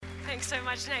Thanks so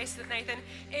much, Nathan.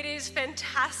 It is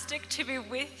fantastic to be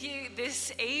with you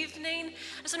this evening.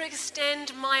 I just want to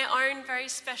extend my own very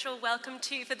special welcome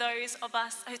to you for those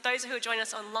who are joining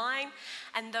us online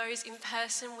and those in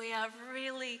person. We are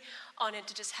really honoured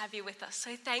to just have you with us.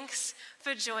 So thanks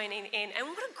for joining in. And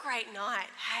what a great night.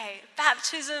 Hey,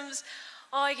 baptisms.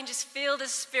 Oh, you can just feel the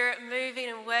Spirit moving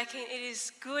and working. It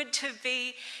is good to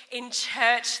be in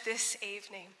church this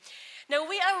evening. Now,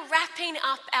 we are wrapping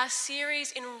up our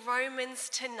series in Romans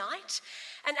tonight.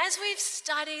 And as we've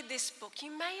studied this book,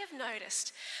 you may have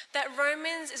noticed that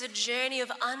Romans is a journey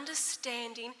of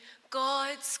understanding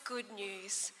God's good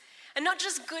news. And not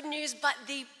just good news, but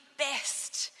the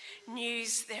best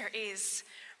news there is.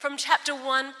 From chapter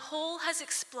 1, Paul has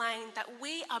explained that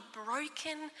we are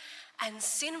broken and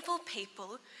sinful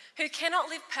people who cannot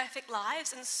live perfect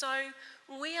lives, and so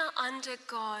we are under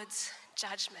God's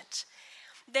judgment.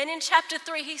 Then in chapter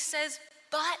 3 he says,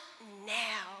 but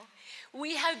now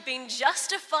we have been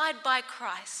justified by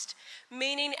Christ,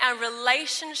 meaning our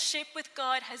relationship with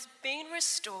God has been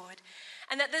restored,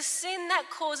 and that the sin that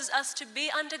causes us to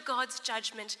be under God's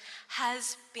judgment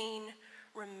has been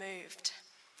removed.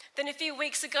 Then a few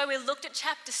weeks ago we looked at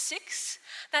chapter 6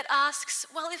 that asks,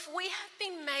 well, if we have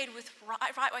been made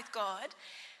right with God,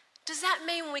 does that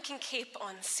mean we can keep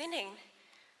on sinning?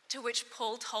 To which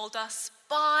Paul told us,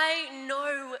 by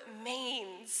no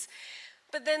means.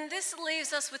 But then this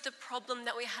leaves us with the problem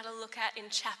that we had a look at in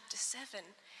chapter 7.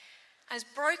 As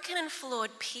broken and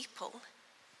flawed people,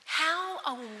 how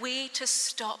are we to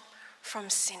stop from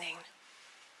sinning?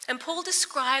 And Paul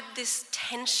described this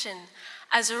tension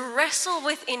as a wrestle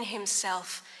within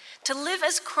himself to live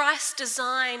as Christ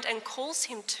designed and calls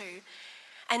him to,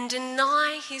 and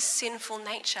deny his sinful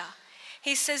nature.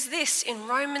 He says this in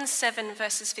Romans 7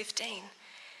 verses 15.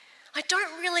 I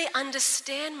don't really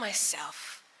understand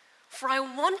myself, for I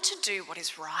want to do what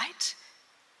is right,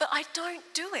 but I don't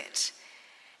do it.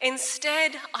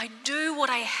 Instead, I do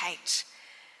what I hate.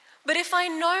 But if I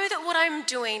know that what I'm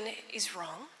doing is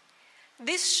wrong,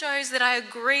 this shows that I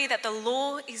agree that the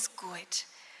law is good.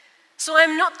 So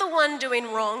I'm not the one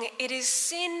doing wrong, it is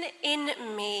sin in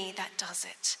me that does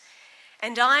it.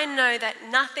 And I know that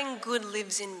nothing good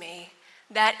lives in me.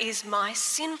 That is my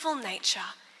sinful nature.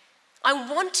 I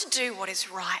want to do what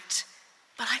is right,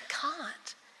 but I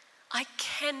can't. I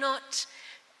cannot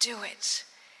do it.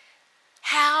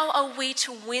 How are we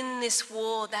to win this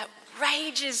war that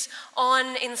rages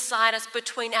on inside us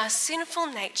between our sinful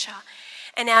nature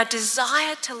and our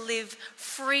desire to live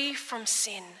free from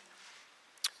sin?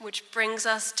 Which brings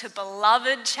us to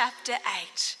beloved chapter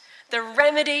 8, the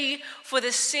remedy for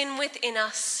the sin within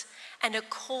us and a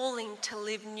calling to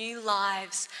live new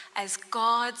lives as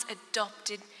God's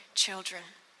adopted children.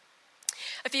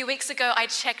 A few weeks ago, I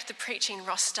checked the preaching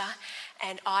roster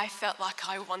and I felt like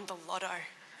I won the lotto.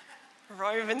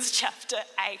 Romans chapter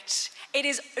 8. It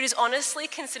is honestly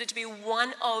considered to be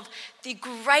one of the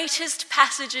greatest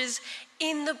passages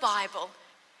in the Bible,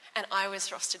 and I was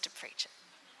rostered to preach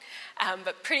it.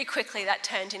 But pretty quickly that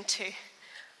turned into,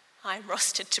 I'm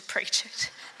rostered to preach it.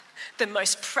 The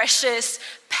most precious,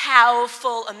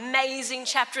 powerful, amazing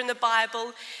chapter in the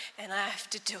Bible, and I have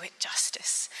to do it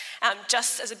justice.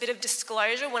 Just as a bit of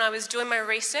disclosure, when I was doing my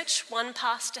research, one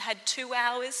pastor had 2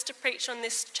 hours to preach on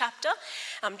this chapter.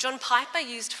 John Piper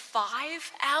used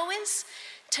 5 hours.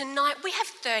 Tonight we have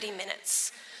 30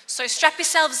 minutes. So strap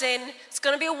yourselves in, it's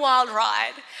going to be a wild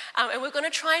ride, and we're going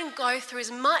to try and go through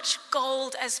as much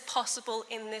gold as possible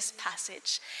in this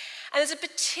passage. And there's a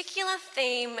particular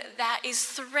theme that is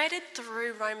threaded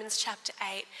through Romans chapter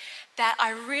 8 that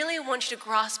I really want you to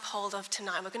grasp hold of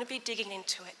tonight. We're going to be digging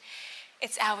into it.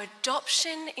 It's our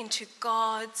adoption into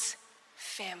God's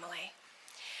family.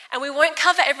 And we won't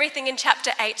cover everything in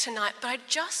chapter 8 tonight, but I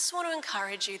just want to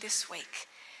encourage you this week.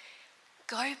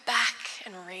 Go back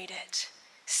and read it.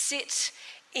 Sit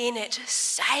in it,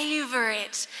 savor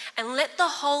it, and let the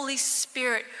Holy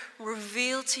Spirit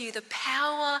reveal to you the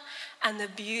power and the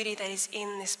beauty that is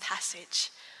in this passage.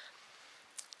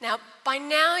 Now, by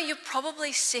now you're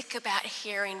probably sick about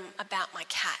hearing about my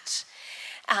cat.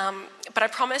 But I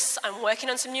promise I'm working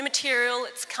on some new material.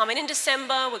 It's coming in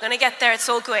December. We're going to get there. It's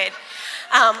all good.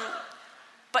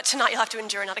 But tonight you'll have to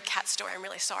endure another cat story. I'm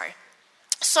really sorry.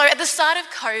 So at the start of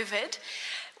COVID,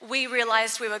 we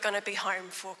realised we were going to be home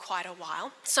for quite a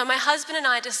while. So my husband and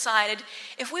I decided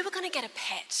if we were going to get a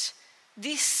pet,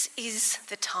 this is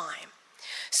the time.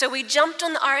 So we jumped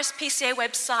on the RSPCA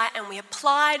website and we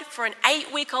applied for an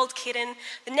 8-week-old kitten.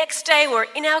 The next day we're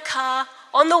in our car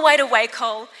on the way to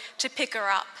Wacol to pick her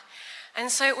up.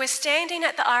 And so we're standing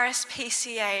at the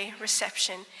RSPCA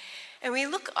reception and we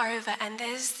look over and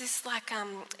there's this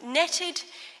netted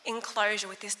enclosure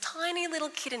with this tiny little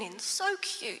kitten in, so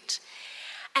cute.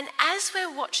 And as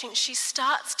we're watching, she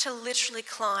starts to literally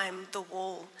climb the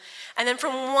wall. And then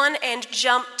from one end,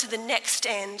 jump to the next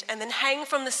end, and then hang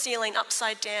from the ceiling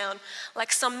upside down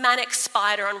like some manic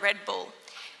spider on Red Bull.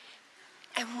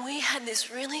 And we had this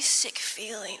really sick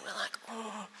feeling. We're like,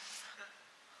 oh,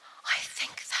 I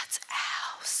think that's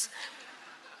ours.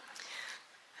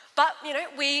 But,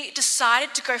 we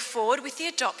decided to go forward with the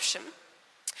adoption.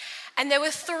 And there were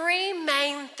three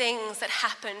main things that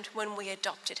happened when we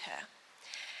adopted her.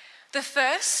 The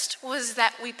first was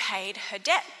that we paid her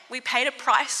debt. We paid a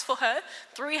price for her,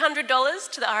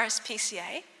 $300 to the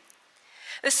RSPCA.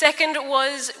 The second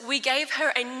was we gave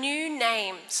her a new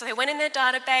name. So they went in their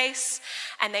database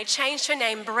and they changed her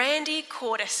name, Brandy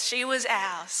Cordes. She was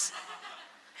ours.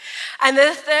 And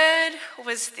the third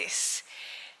was this.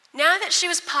 Now that she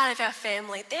was part of our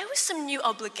family, there were some new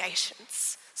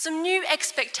obligations, some new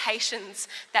expectations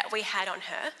that we had on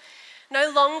her. No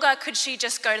longer could she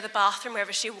just go to the bathroom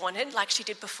wherever she wanted, like she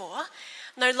did before.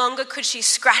 No longer could she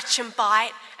scratch and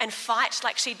bite and fight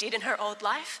like she did in her old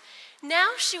life. Now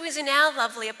she was in our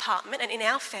lovely apartment and in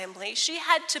our family, she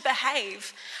had to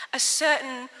behave a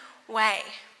certain way.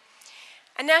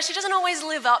 And now she doesn't always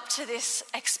live up to this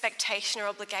expectation or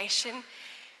obligation,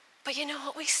 but you know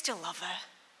what? We still love her.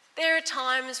 There are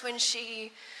times when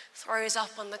she throws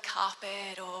up on the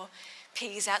carpet or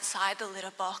pees outside the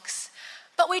litter box.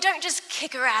 But we don't just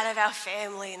kick her out of our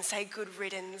family and say good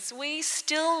riddance. We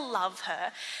still love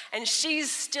her, and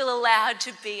she's still allowed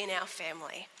to be in our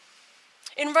family.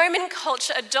 In Roman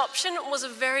culture, adoption was a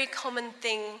very common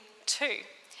thing too.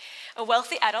 A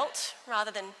wealthy adult,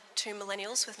 rather than two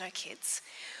millennials with no kids,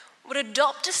 would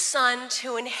adopt a son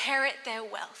to inherit their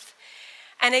wealth.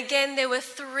 And again, there were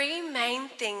three main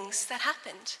things that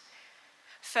happened.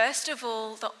 First of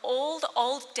all the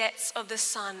old debts of the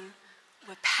son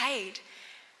were paid.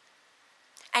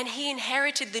 And he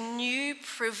inherited the new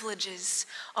privileges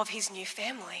of his new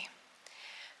family.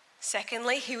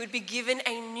 Secondly, he would be given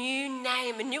a new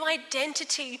name, a new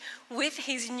identity with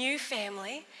his new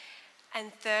family.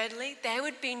 And thirdly, there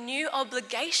would be new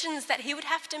obligations that he would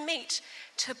have to meet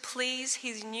to please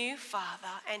his new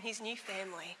father and his new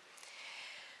family.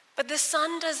 But the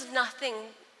son does nothing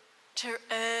to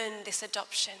earn this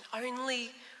adoption,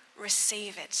 only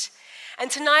receive it.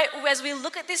 And tonight, as we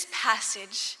look at this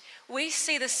passage, we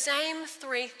see the same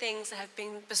three things that have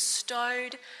been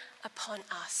bestowed upon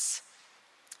us.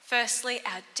 Firstly,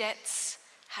 our debts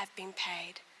have been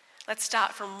paid. Let's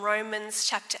start from Romans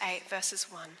chapter 8, verses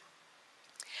 1.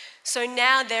 So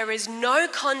now there is no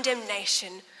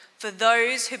condemnation for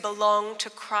those who belong to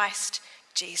Christ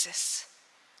Jesus.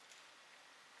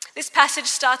 This passage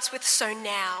starts with so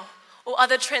now, or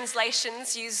other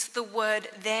translations use the word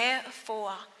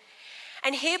therefore.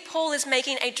 And here Paul is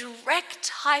making a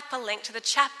direct hyperlink to the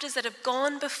chapters that have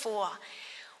gone before.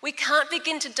 We can't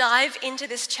begin to dive into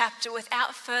this chapter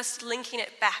without first linking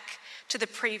it back to the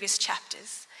previous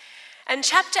chapters. And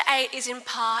chapter 8 is in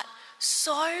part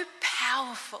so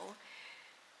powerful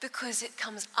because it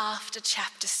comes after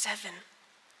chapter 7.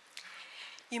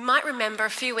 You might remember a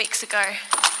few weeks ago,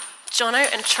 Jono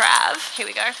and Trav, here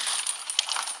we go,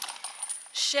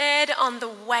 shared on the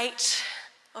weight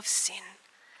of sin.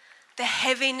 The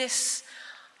heaviness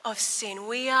of sin.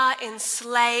 We are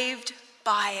enslaved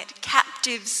by it,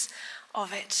 captives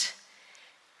of it.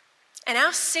 And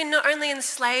our sin not only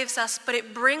enslaves us, but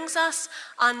it brings us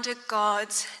under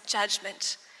God's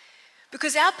judgment.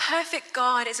 Because our perfect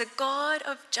God is a God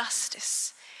of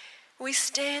justice. We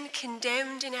stand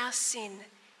condemned in our sin,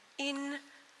 in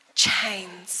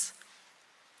chains.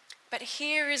 But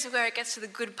here is where it gets to the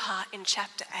good part in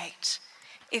chapter 8.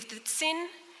 If the sin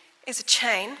is a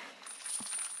chain,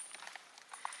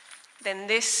 then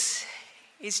this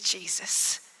is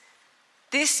Jesus.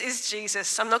 This is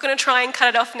Jesus. I'm not going to try and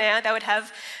cut it off now. That would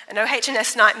have an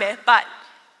OH&S nightmare, but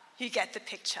you get the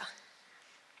picture.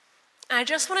 And I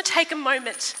just want to take a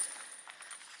moment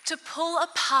to pull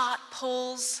apart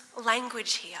Paul's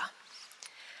language here.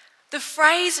 The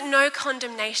phrase no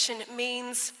condemnation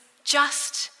means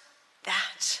just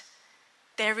that.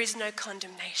 There is no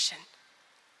condemnation,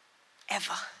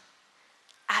 ever,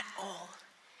 at all.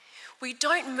 We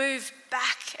don't move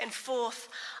back and forth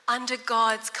under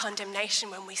God's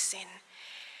condemnation when we sin.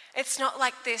 It's not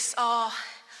like this, I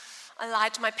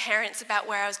lied to my parents about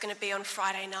where I was going to be on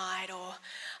Friday night, or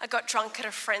I got drunk at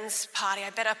a friend's party, I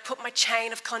better put my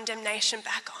chain of condemnation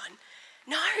back on.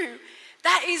 No,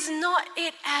 that is not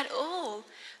it at all.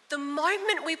 The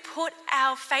moment we put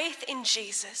our faith in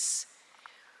Jesus,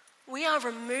 we are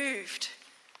removed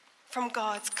from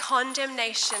God's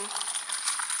condemnation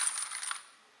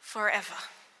forever.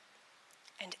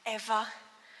 and ever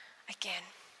again.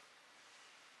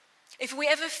 If we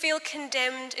ever feel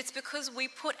condemned, it's because we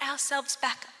put ourselves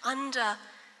back under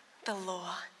the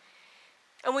law.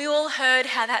 And we all heard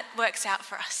how that works out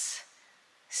for us.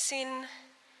 Sin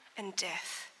and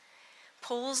death.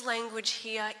 Paul's language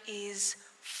here is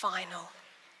final.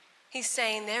 He's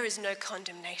saying there is no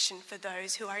condemnation for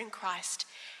those who are in Christ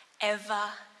ever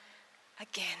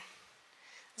again.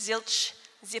 Zilch,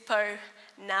 zippo,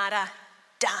 nada,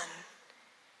 done.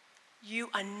 You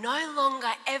are no longer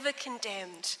ever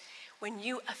condemned when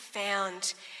you are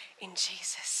found in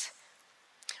Jesus.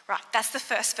 Right, that's the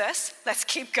first verse. Let's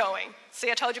keep going.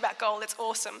 See, I told you about gold. It's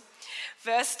awesome.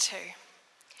 Verse 2.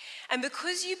 And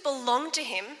because you belong to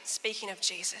him, speaking of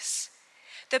Jesus,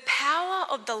 the power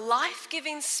of the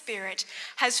life-giving Spirit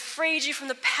has freed you from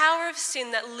the power of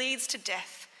sin that leads to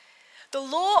death. The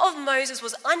law of Moses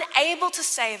was unable to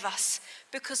save us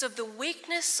because of the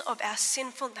weakness of our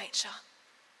sinful nature.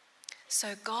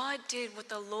 So God did what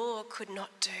the law could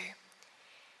not do.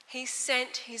 He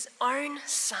sent his own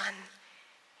Son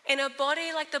in a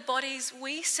body like the bodies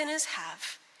we sinners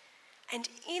have. And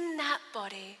in that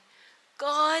body,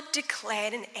 God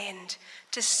declared an end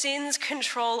to sin's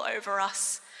control over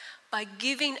us by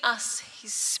giving us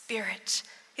his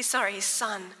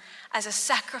Son, as a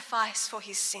sacrifice for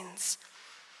his sins.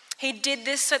 He did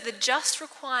this so the just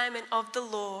requirement of the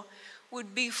law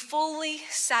would be fully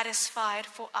satisfied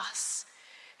for us,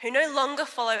 who no longer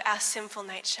follow our sinful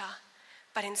nature,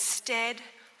 but instead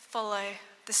follow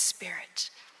the Spirit.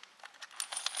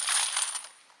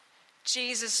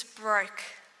 Jesus broke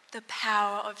the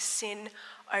power of sin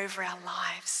over our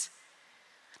lives.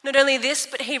 Not only this,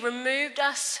 but he removed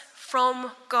us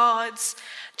from God's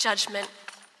judgment.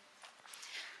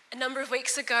 A number of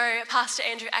weeks ago, Pastor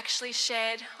Andrew actually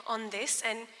shared on this,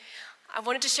 and I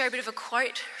wanted to share a bit of a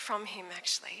quote from him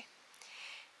actually.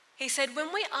 He said,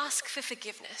 when we ask for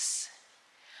forgiveness,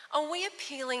 are we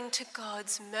appealing to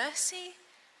God's mercy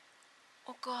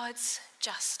or God's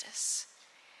justice?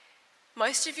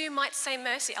 Most of you might say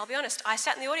mercy. I'll be honest, I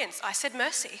sat in the audience, I said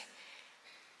mercy.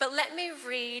 But let me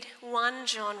read 1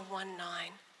 John 1:9.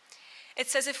 It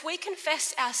says, if we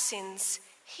confess our sins,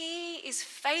 he is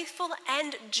faithful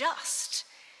and just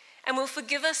and will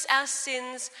forgive us our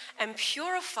sins and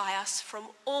purify us from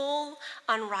all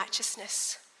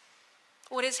unrighteousness.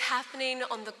 What is happening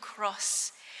on the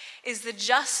cross is the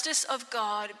justice of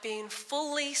God being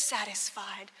fully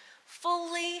satisfied,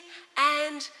 fully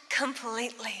and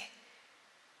completely.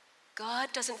 God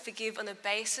doesn't forgive on the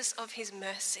basis of his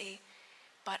mercy,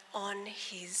 but on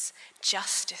his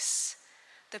justice.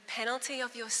 The penalty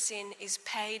of your sin is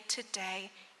paid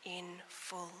today in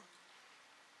full.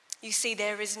 You see,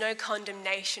 there is no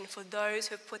condemnation for those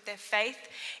who have put their faith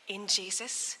in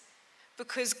Jesus,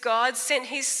 because God sent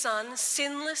his Son,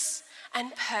 sinless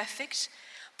and perfect,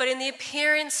 but in the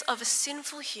appearance of a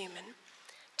sinful human,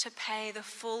 to pay the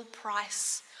full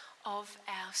price of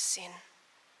our sin.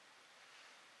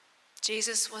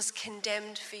 Jesus was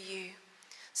condemned for you,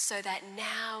 so that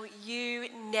now you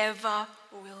never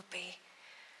will be.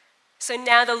 So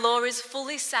now the law is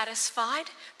fully satisfied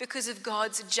because of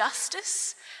God's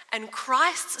justice and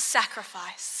Christ's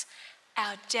sacrifice.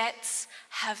 Our debts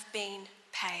have been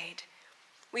paid.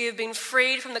 We have been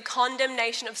freed from the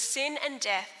condemnation of sin and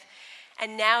death,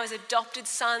 and now as adopted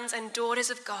sons and daughters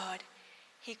of God,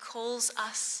 he calls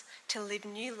us to live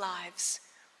new lives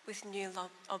with new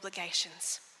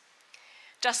obligations.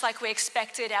 Just like we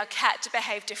expected our cat to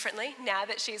behave differently now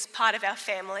that she's part of our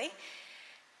family,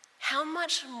 how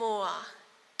much more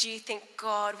do you think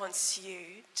God wants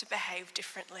you to behave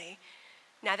differently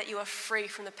now that you are free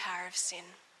from the power of sin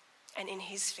and in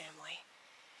his family?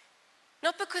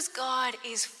 Not because God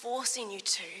is forcing you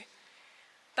to,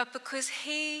 but because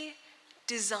he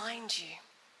designed you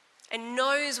and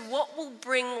knows what will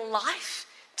bring life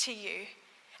to you.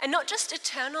 And not just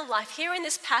eternal life. Here in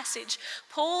this passage,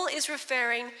 Paul is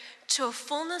referring to a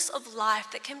fullness of life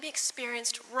that can be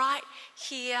experienced right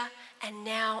here and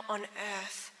now on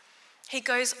earth. He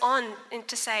goes on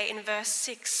to say in verse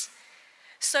 6,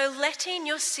 so letting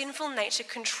your sinful nature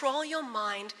control your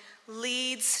mind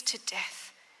leads to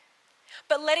death.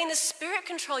 But letting the Spirit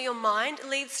control your mind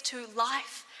leads to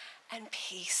life and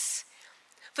peace.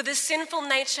 For the sinful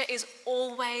nature is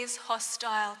always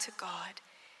hostile to God.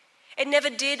 It never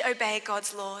did obey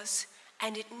God's laws,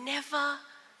 and it never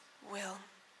will.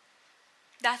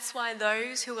 That's why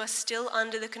those who are still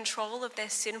under the control of their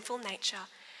sinful nature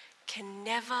can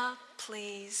never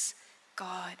please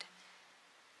God.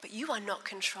 But you are not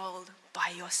controlled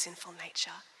by your sinful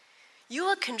nature. You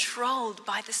are controlled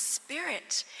by the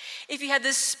Spirit. If you have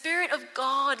the Spirit of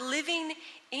God living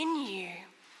in you,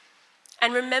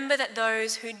 And remember that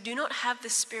those who do not have the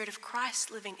Spirit of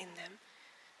Christ living in them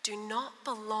do not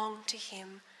belong to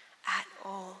him at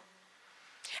all.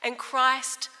 And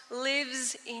Christ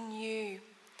lives in you.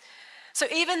 So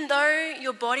even though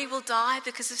your body will die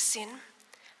because of sin,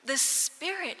 the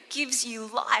Spirit gives you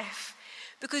life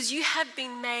because you have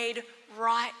been made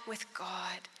right with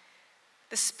God.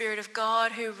 The Spirit of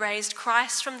God who raised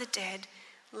Christ from the dead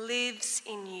lives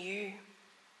in you.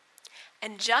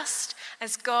 And just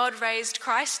as God raised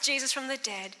Christ Jesus from the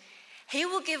dead, he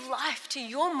will give life to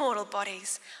your mortal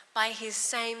bodies by his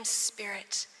same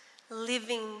Spirit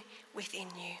living within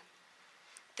you.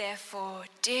 Therefore,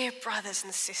 dear brothers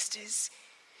and sisters,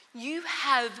 you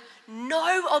have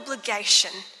no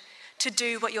obligation to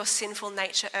do what your sinful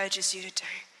nature urges you to do.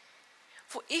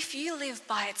 For if you live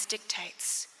by its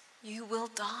dictates, you will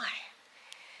die.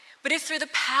 But if through the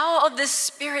power of the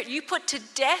Spirit you put to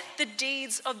death the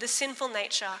deeds of the sinful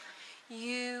nature,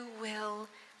 you will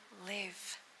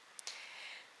live.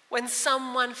 When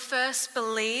someone first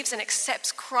believes and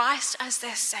accepts Christ as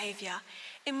their Saviour,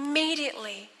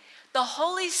 immediately the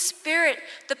Holy Spirit,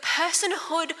 the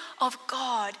personhood of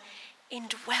God,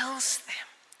 indwells them.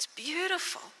 It's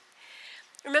beautiful.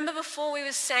 Remember before we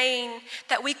were saying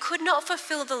that we could not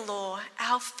fulfill the law.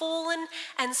 Our fallen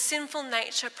and sinful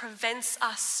nature prevents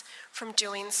us from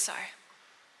doing so.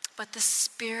 But the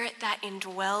Spirit that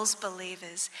indwells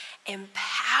believers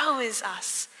empowers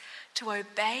us to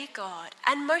obey God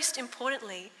and, most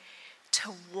importantly,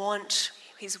 to want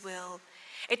his will.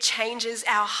 It changes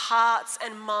our hearts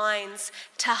and minds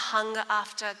to hunger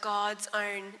after God's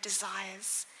own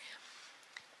desires.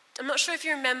 I'm not sure if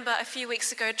you remember a few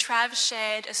weeks ago, Trav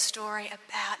shared a story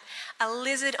about a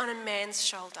lizard on a man's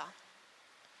shoulder.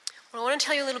 Well, I want to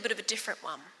tell you a little bit of a different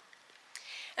one.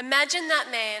 Imagine that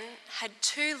man had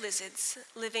two lizards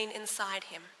living inside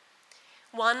him,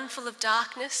 one full of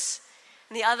darkness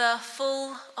and the other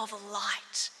full of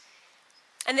light.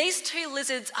 And these two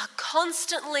lizards are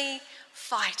constantly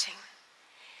fighting.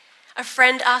 A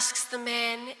friend asks the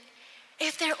man,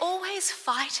 if they're always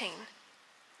fighting,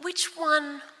 which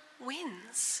one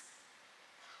wins?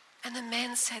 And the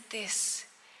man said this.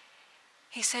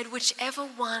 He said, whichever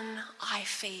one I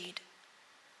feed.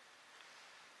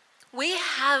 We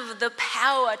have the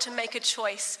power to make a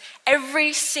choice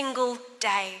every single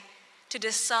day to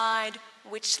decide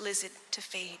which lizard to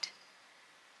feed.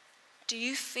 Do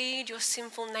you feed your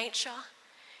sinful nature,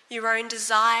 your own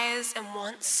desires and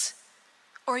wants?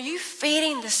 Or are you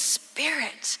feeding the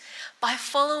Spirit by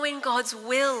following God's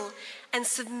will and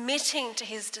submitting to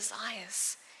his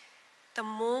desires? The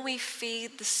more we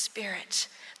feed the Spirit,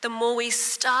 the more we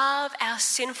starve our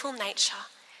sinful nature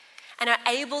and are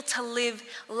able to live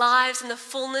lives in the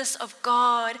fullness of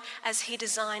God as he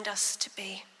designed us to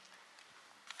be.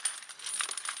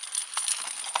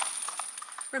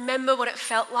 Remember what it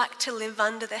felt like to live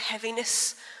under the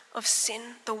heaviness of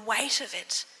sin, the weight of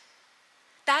it.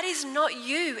 That is not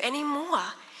you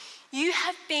anymore. You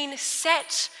have been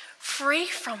set free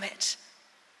from it.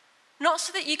 Not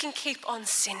so that you can keep on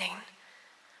sinning,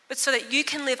 but so that you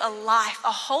can live a life,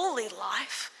 a holy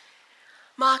life,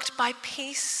 marked by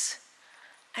peace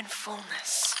and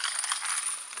fullness.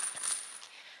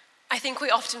 I think we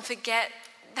often forget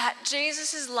that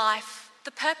Jesus' life,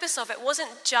 the purpose of it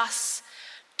wasn't just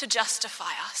to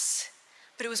justify us,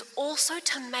 but it was also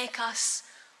to make us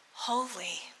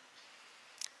holy.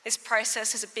 This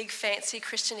process is a big fancy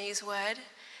Christianese word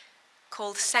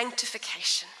called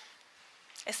sanctification.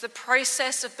 It's the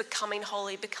process of becoming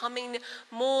holy, becoming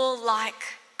more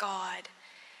like God.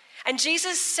 And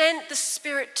Jesus sent the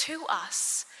Spirit to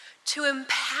us to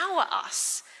empower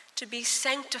us to be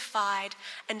sanctified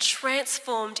and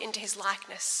transformed into his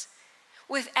likeness.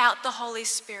 Without the Holy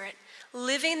Spirit,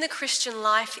 living the Christian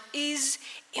life is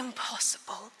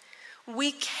impossible.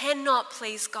 We cannot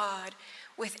please God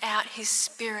without his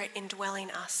Spirit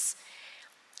indwelling us.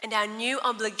 And our new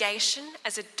obligation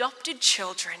as adopted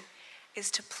children is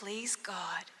to please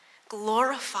God,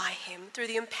 glorify him through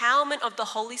the empowerment of the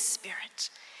Holy Spirit.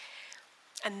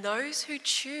 And those who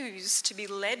choose to be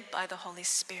led by the Holy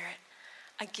Spirit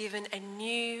are given a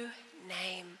new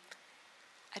name,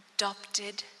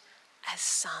 adopted as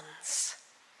sons.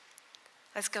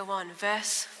 Let's go on,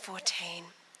 verse 14.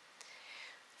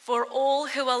 For all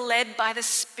who are led by the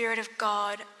Spirit of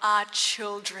God are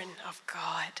children of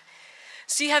God.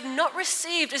 So you have not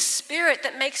received a spirit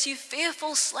that makes you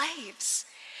fearful slaves.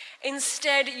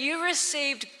 Instead, you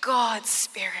received God's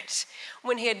Spirit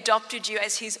when he adopted you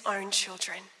as his own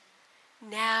children.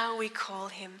 Now we call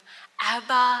him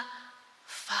Abba,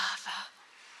 Father.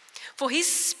 For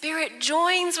his Spirit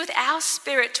joins with our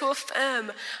spirit to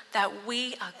affirm that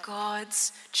we are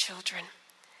God's children.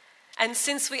 And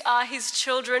since we are his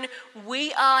children,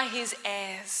 we are his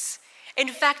heirs. In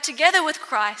fact, together with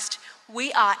Christ,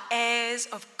 we are heirs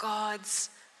of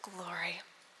God's glory.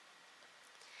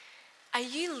 Are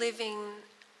you living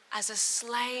as a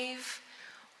slave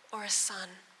or a son?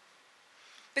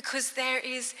 Because there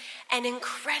is an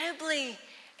incredibly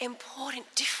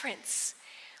important difference.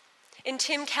 In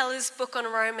Tim Keller's book on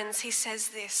Romans, he says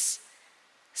this: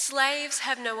 slaves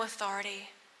have no authority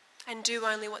and do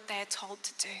only what they are told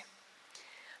to do.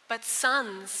 But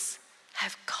sons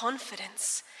have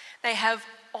confidence. They have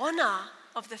honor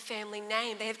of the family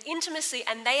name. They have intimacy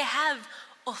and they have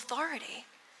authority.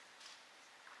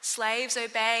 Slaves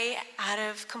obey out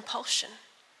of compulsion,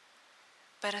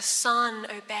 but a son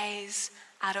obeys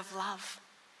out of love.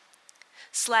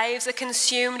 Slaves are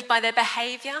consumed by their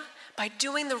behavior, by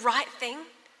doing the right thing,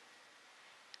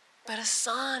 but a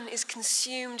son is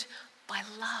consumed by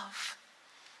love.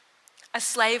 A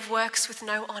slave works with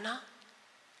no honor.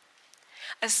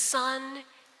 A son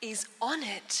is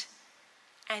honored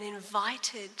and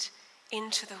invited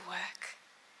into the work.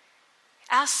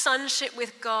 Our sonship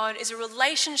with God is a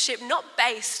relationship not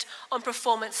based on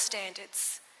performance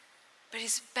standards, but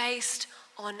is based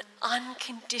on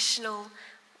unconditional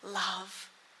love.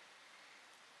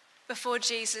 Before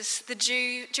Jesus, the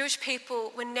Jewish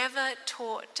people were never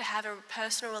taught to have a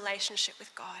personal relationship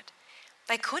with God.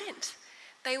 They couldn't.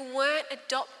 They weren't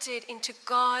adopted into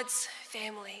God's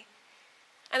family.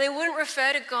 And they wouldn't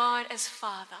refer to God as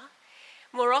Father.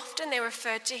 More often, they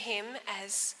referred to him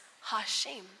as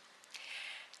Hashem.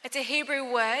 It's a Hebrew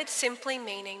word simply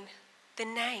meaning the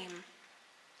name.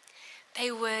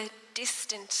 They were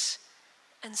distant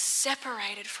and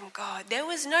separated from God. There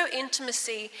was no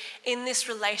intimacy in this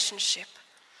relationship.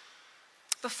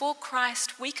 Before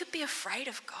Christ, we could be afraid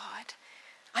of God.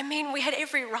 I mean, we had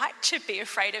every right to be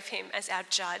afraid of him as our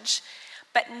judge.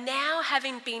 But now,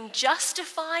 having been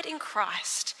justified in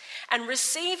Christ and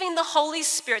receiving the Holy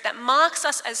Spirit that marks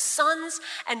us as sons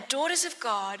and daughters of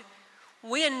God,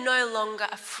 we are no longer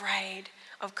afraid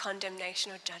of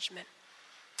condemnation or judgment.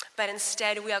 But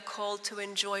instead, we are called to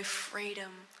enjoy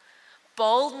freedom,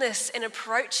 boldness in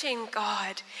approaching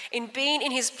God, in being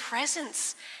in his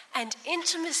presence, and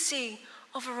intimacy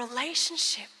of a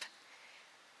relationship.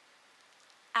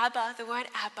 Abba, the word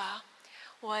Abba,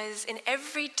 was an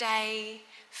everyday,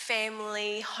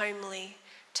 family, homely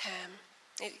term.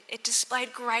 It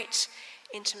displayed great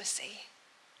intimacy.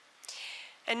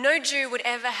 And no Jew would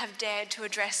ever have dared to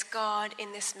address God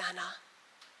in this manner.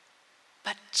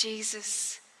 But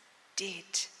Jesus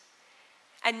did.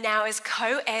 And now, as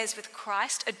co-heirs with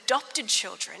Christ, adopted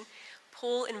children,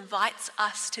 Paul invites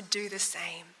us to do the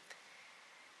same.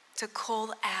 To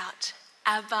call out,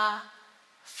 Abba,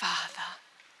 Father.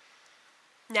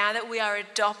 Now that we are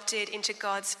adopted into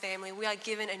God's family, we are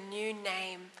given a new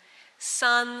name,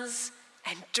 sons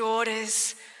and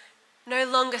daughters, no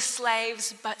longer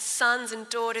slaves, but sons and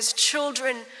daughters,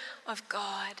 children of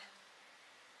God.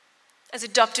 As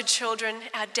adopted children,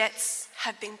 our debts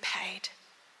have been paid.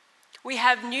 We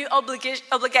have new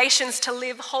obligations to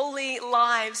live holy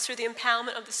lives through the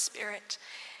empowerment of the Spirit.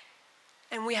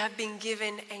 And we have been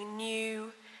given a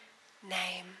new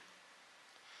name.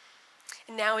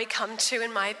 And now we come to,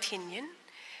 in my opinion,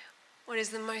 what is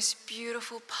the most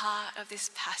beautiful part of this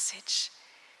passage.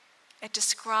 It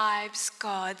describes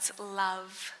God's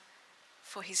love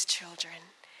for his children.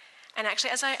 And actually,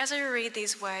 as I read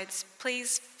these words,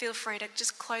 please feel free to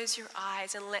just close your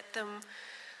eyes and let them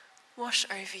wash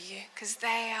over you, because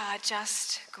they are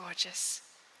just gorgeous.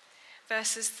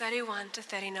 Verses 31 to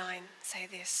 39 say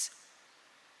this: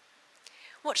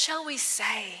 "What shall we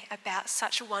say about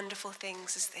such wonderful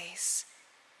things as these?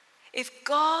 If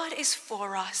God is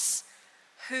for us,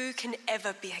 who can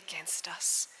ever be against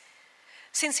us?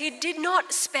 Since he did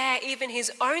not spare even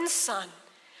his own son,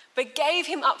 but gave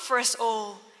him up for us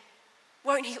all,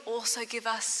 won't he also give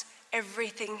us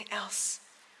everything else?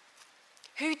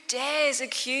 Who dares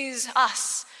accuse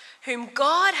us, whom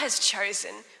God has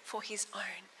chosen for his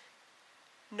own?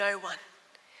 No one.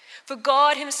 For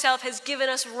God himself has given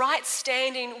us right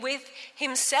standing with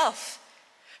himself.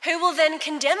 Who will then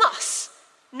condemn us?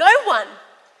 No one.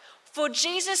 For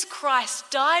Jesus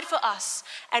Christ died for us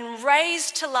and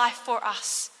raised to life for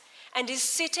us, and is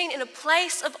sitting in a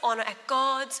place of honor at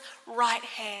God's right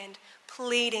hand,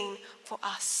 pleading for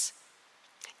us.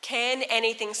 Can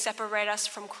anything separate us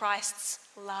from Christ's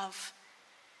love?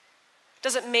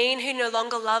 Does it mean he no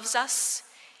longer loves us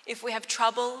if we have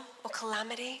trouble or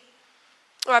calamity,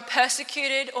 or are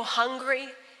persecuted or hungry,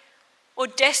 or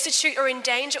destitute or in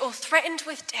danger, or threatened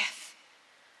with death?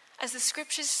 As the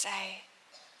scriptures say,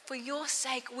 For your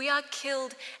sake, we are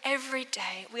killed every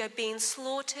day. We are being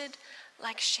slaughtered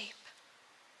like sheep.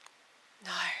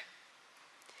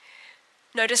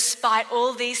 No, despite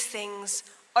all these things,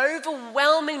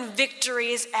 overwhelming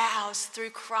victory is ours through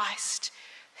Christ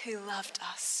who loved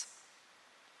us.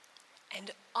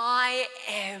 And I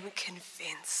am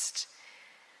convinced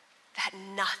that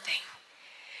nothing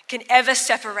can ever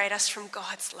separate us from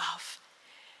God's love.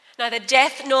 Neither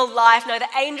death nor life, neither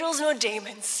angels nor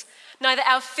demons, neither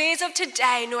our fears of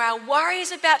today nor our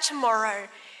worries about tomorrow,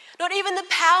 not even the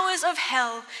powers of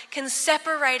hell can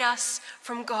separate us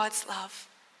from God's love.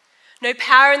 No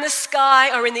power in the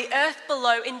sky or in the earth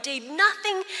below, indeed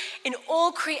nothing in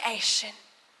all creation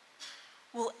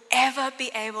will ever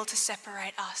be able to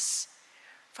separate us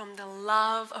from the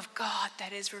love of God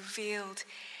that is revealed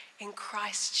in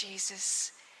Christ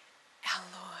Jesus our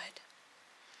Lord.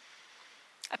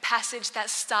 A passage that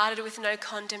started with no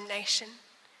condemnation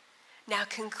now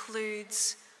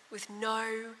concludes with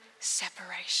no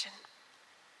separation.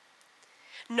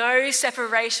 No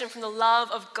separation from the love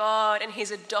of God and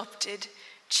his adopted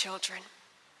children.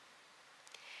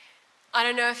 I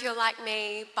don't know if you're like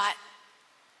me, but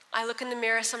I look in the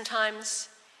mirror sometimes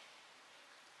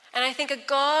and I think a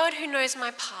God who knows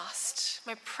my past,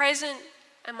 my present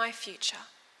and my future,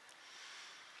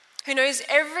 who knows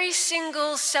every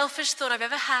single selfish thought I've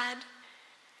ever had,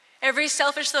 every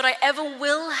selfish thought I ever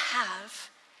will have.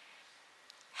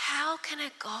 How can a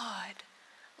God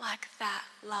like that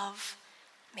love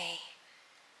me?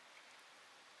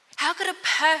 How could a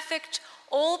perfect,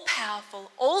 all-powerful,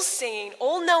 all-seeing,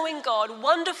 all-knowing God,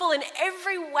 wonderful in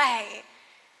every way,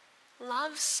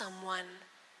 love someone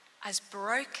as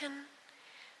broken,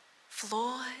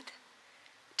 flawed,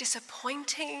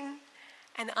 disappointing,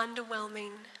 and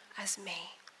underwhelming as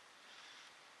me?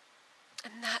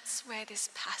 And that's where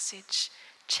this passage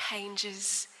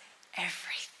changes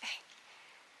everything.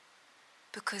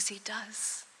 Because he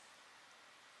does.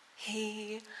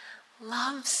 He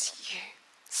loves you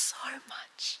so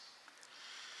much.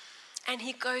 And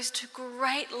he goes to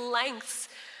great lengths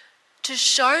to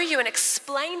show you and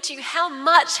explain to you how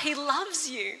much he loves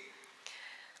you.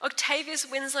 Octavius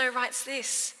Winslow writes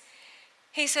this.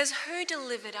 He says, "Who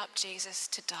delivered up Jesus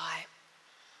to die?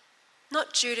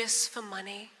 Not Judas for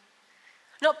money,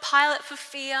 not Pilate for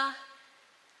fear,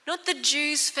 not the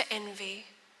Jews for envy,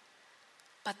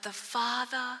 but the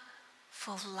Father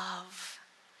for love."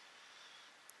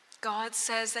 God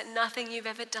says that nothing you've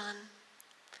ever done,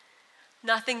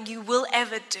 nothing you will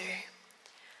ever do,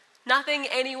 nothing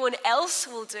anyone else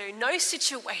will do, no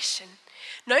situation,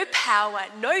 no power,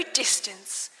 no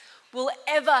distance will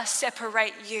ever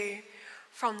separate you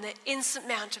from the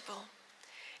insurmountable,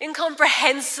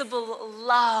 incomprehensible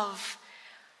love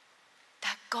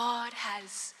that God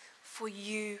has for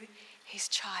you, his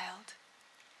child.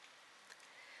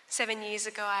 7 years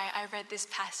ago, I read this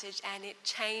passage and it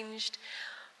changed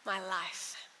my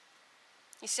life.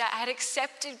 You see, I had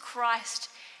accepted Christ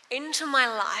into my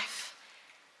life,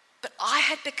 but I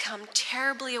had become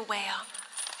terribly aware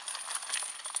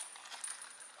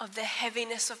of the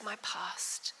heaviness of my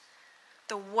past,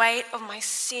 the weight of my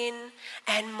sin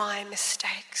and my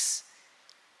mistakes.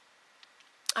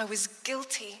 I was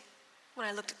guilty when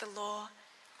I looked at the law,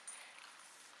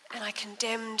 and I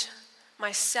condemned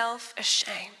myself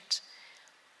ashamed.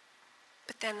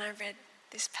 But then I read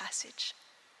this passage,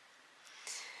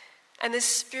 and the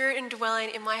Spirit indwelling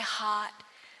in my heart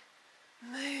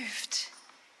moved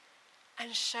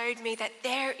and showed me that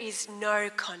there is no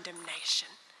condemnation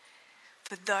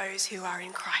for those who are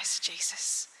in Christ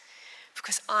Jesus,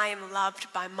 because I am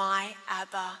loved by my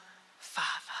Abba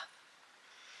Father,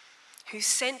 who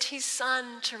sent his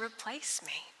Son to replace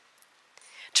me,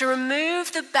 to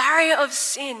remove the barrier of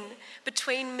sin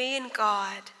between me and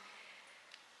God.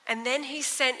 And then he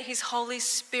sent his Holy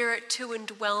Spirit to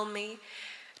indwell me,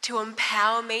 to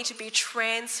empower me to be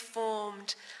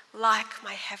transformed like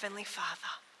my Heavenly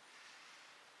Father.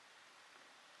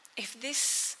 If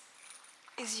this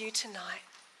is you tonight,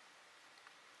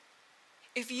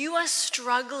 if you are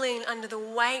struggling under the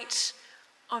weight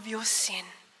of your sin,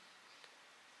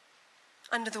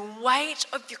 under the weight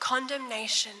of your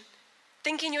condemnation,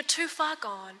 thinking you're too far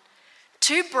gone,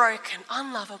 too broken,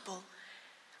 unlovable,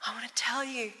 I want to tell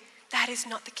you that is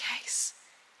not the case.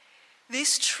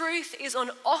 This truth is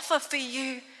on offer for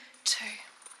you too.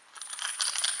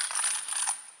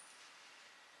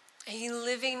 Are you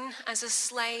living as a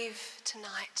slave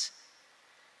tonight,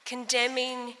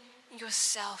 condemning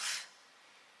yourself?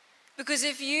 Because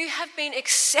if you have been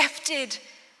accepted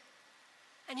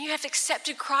and you have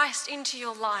accepted Christ into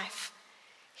your life,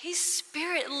 his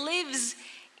Spirit lives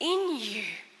in you.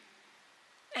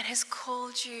 and has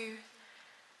called you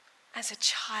as a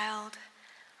child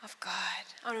of God.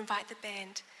 I'll invite the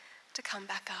band to come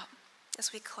back up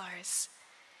as we close.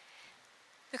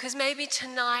 Because maybe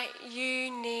tonight you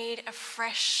need a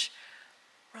fresh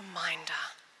reminder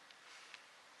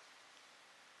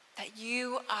that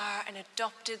you are an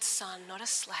adopted son, not a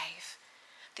slave,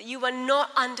 that you are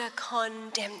not under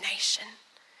condemnation,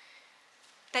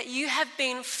 that you have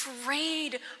been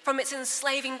freed from its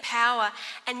enslaving power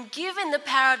and given the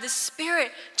power of the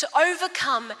Spirit to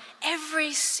overcome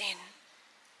every sin.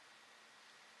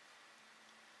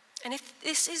 And if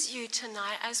this is you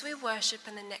tonight, as we worship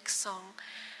in the next song,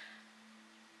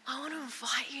 I want to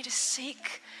invite you to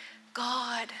seek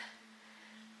God.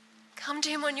 Come to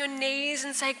him on your knees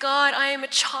and say, God, I am a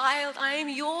child, I am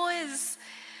yours.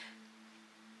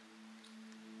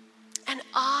 And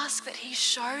ask that he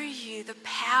show you the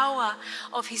power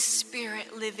of his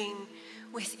Spirit living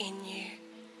within you.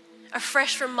 A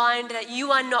fresh reminder that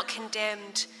you are not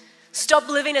condemned. Stop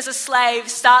living as a slave,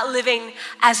 start living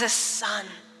as a son.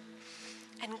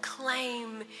 And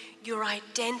claim your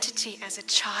identity as a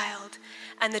child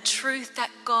and the truth that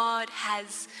God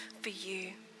has for you.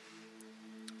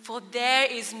 For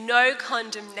there is no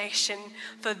condemnation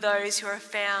for those who are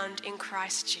found in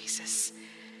Christ Jesus,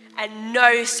 and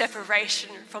no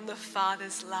separation from the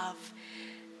Father's love,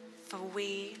 for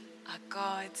we are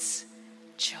God's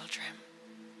children.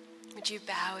 Would you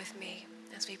bow with me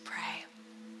as we pray?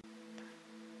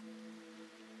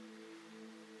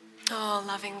 Oh,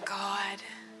 loving God,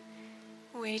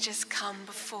 we just come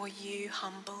before you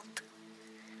humbled.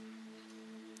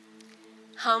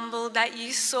 Humbled that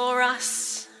you saw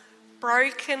us,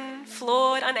 broken,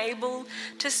 flawed, unable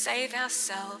to save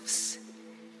ourselves.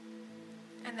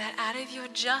 And that out of your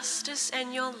justice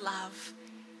and your love,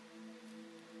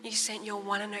 you sent your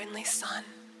one and only Son,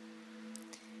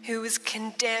 who was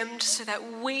condemned so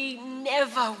that we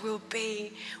never will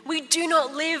be. We do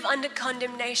not live under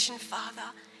condemnation,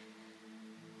 Father.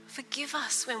 Forgive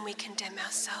us when we condemn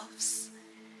ourselves.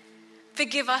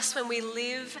 Forgive us when we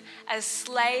live as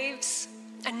slaves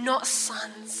and not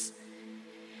sons.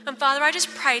 And Father, I just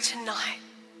pray tonight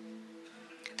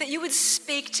that you would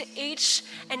speak to each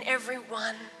and every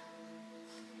one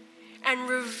and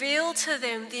reveal to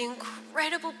them the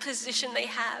incredible position they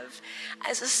have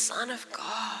as a son of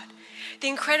God, the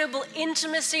incredible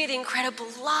intimacy, the incredible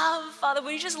love. Father,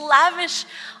 would you just lavish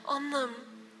on them?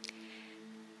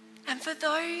 And for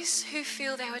those who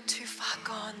feel they were too far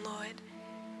gone, Lord,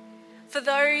 for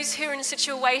those who are in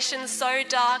situations so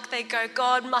dark they go,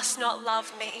 God must not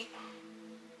love me,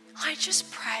 I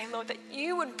just pray, Lord, that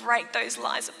you would break those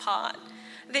lies apart,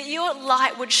 that your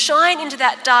light would shine into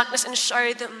that darkness and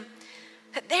show them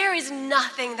that there is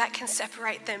nothing that can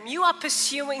separate them. You are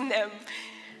pursuing them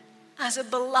as a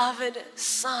beloved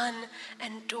son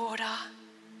and daughter.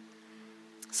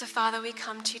 So, Father, we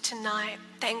come to you tonight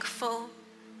thankful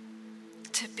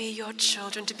to be your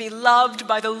children, to be loved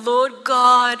by the Lord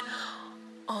God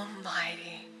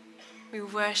Almighty. We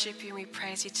worship you and we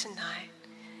praise you tonight.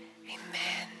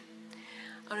 Amen.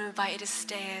 I want to invite you to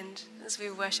stand as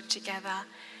we worship together.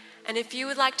 And if you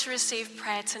would like to receive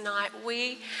prayer tonight,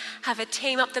 we have a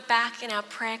team up the back in our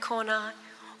prayer corner.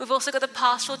 We've also got the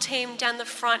pastoral team down the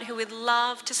front who would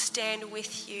love to stand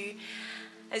with you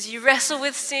as you wrestle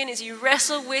with sin, as you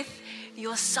wrestle with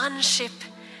your sonship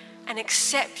and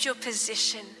accept your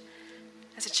position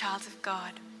as a child of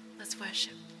God. Let's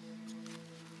worship.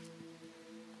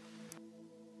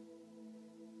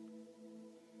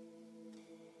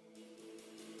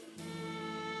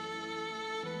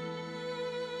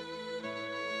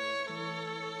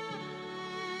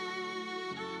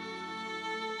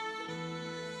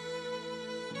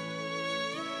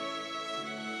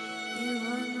 You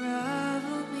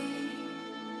unravel me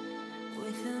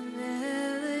with a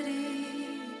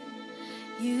melody.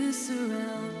 You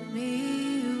surround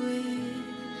me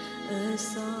with a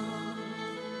song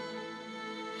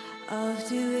of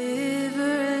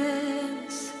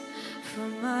deliverance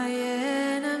from my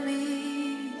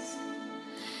enemies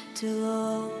till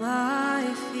all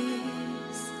my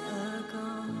fears are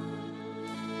gone.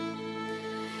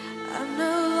 I'm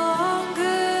no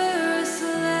longer a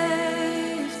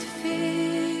slave to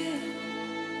fear,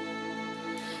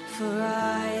 for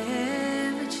I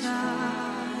am a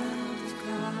child of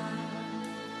God.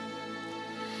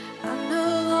 I'm no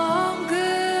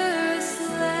longer a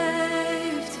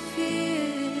slave to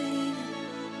fear,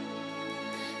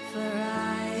 for I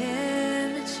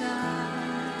am a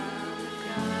child of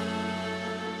God.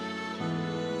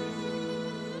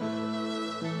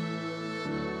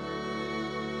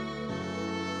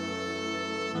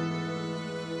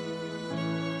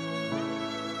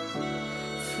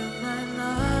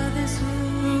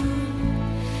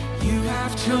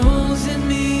 chosen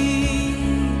me.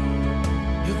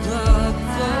 Your blood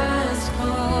has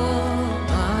called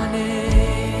my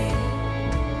name,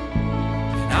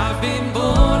 and I've been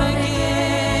born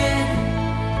again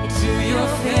to your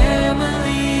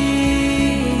family.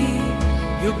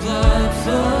 Your blood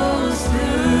flows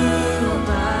through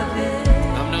my veins.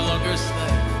 I'm no longer a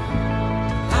slave.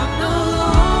 I'm no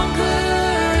longer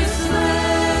a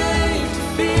slave to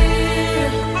fear.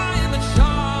 I am a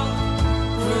child,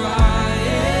 for I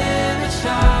am a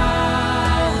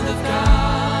child of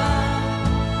God.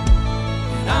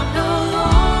 And I'm no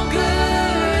longer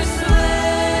a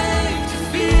slave to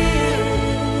fear,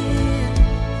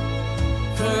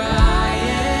 for I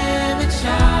am a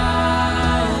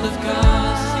child of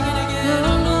God. Sing it again.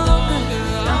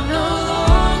 I'm no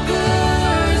longer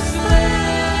a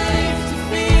slave to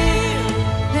fear.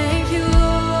 Thank you,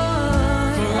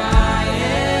 Lord. For I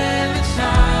am a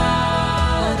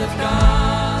child of God.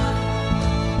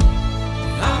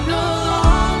 I'm no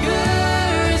longer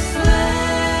a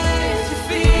slave to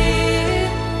fear,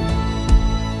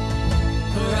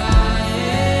 for I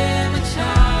am a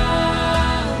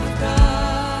child of God.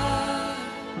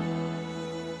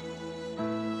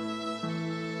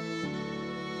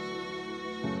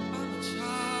 I'm a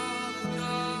child of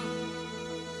God,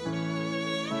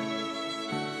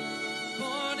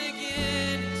 born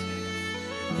again to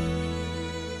you.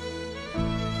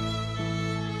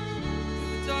 You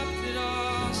adopted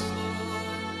us,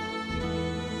 Lord,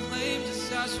 claimed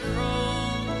us as your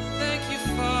own. Thank you,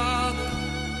 Father.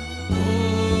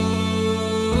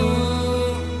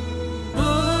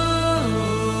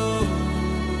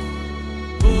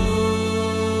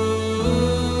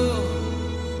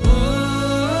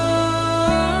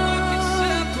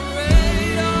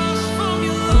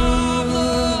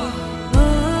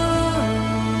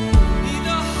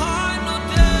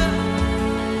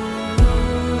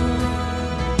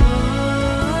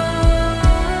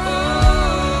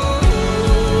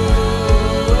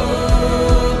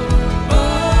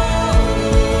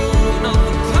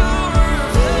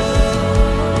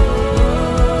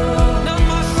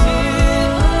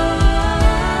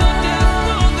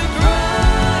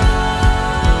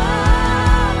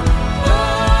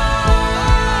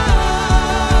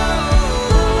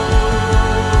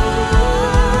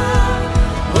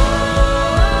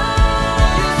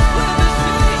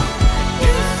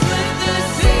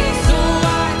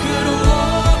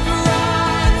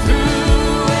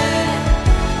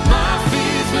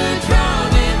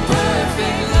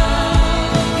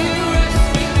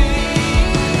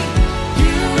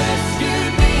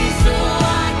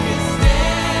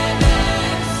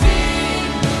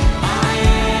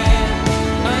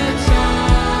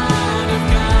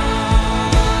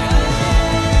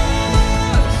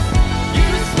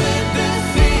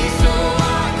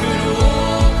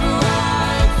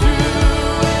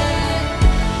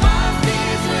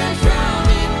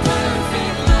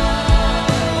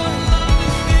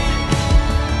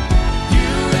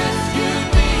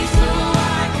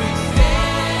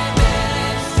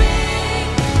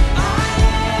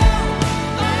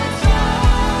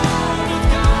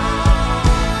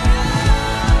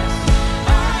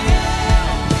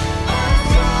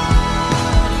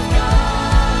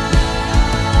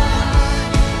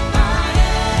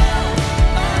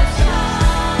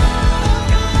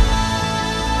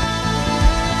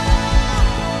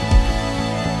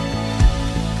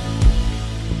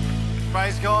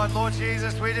 Praise God, Lord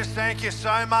Jesus, we just thank you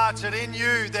so much that in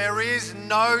you there is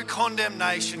no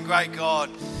condemnation, great God.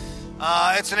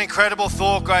 It's an incredible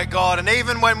thought, great God. And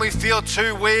even when we feel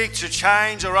too weak to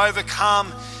change or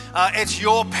overcome, it's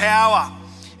your power,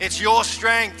 it's your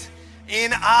strength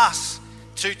in us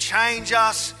to change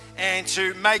us and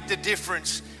to make the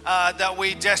difference that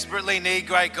we desperately need,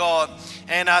 great God.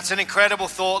 And it's an incredible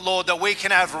thought, Lord, that we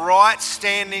can have right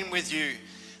standing with you.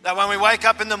 That when we wake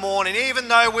up in the morning, even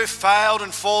though we've failed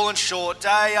and fallen short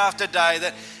day after day,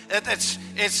 there's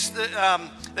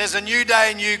a new day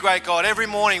in you, great God. Every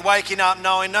morning waking up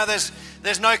knowing, no,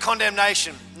 there's no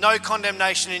condemnation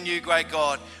in you, great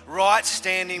God. Right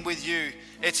standing with you.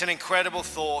 It's an incredible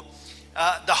thought.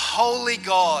 The holy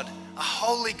God, a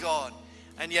holy God,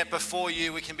 and yet before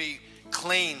you we can be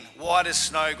clean, white as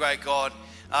snow, great God.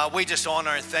 We just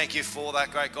honor and thank you for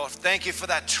that, great God. Thank you for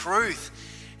that truth.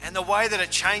 And the way that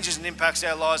it changes and impacts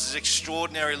our lives is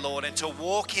extraordinary, Lord. And to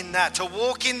walk in that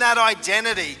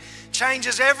identity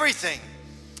changes everything.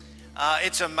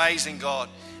 It's amazing, God.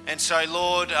 And so,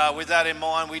 Lord, with that in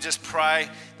mind, we just pray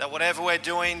that whatever we're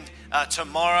doing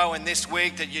tomorrow and this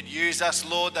week, that you'd use us,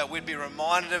 Lord, that we'd be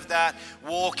reminded of that,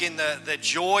 walk in the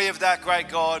joy of that, great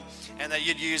God, and that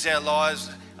you'd use our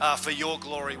lives for your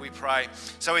glory, we pray.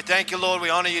 So we thank you, Lord. We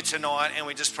honor you tonight, and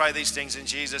we just pray these things in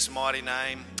Jesus' mighty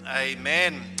name.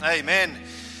 Amen. Amen.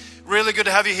 Really good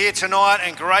to have you here tonight,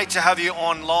 and great to have you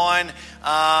online.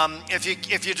 If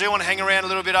you do want to hang around a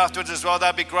little bit afterwards as well,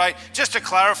 that'd be great. Just to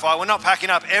clarify, we're not packing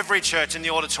up every church in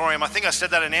the auditorium. I think I said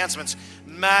that in announcements.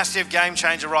 Massive game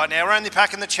changer right now. We're only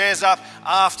packing the chairs up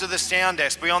after the sound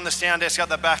desk, beyond the sound desk at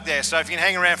the back there. So if you can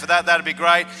hang around for that, that'd be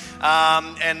great.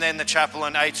 And then the chapel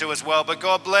and A2 as well. But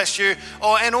God bless you.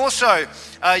 And also,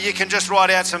 you can just write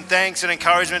out some thanks and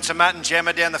encouragement to Matt and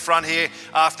Gemma down the front here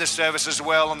after the service as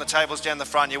well, on the tables down the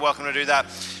front. You're welcome to do that.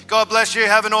 God bless you.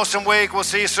 Have an awesome week. We'll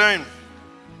see you soon.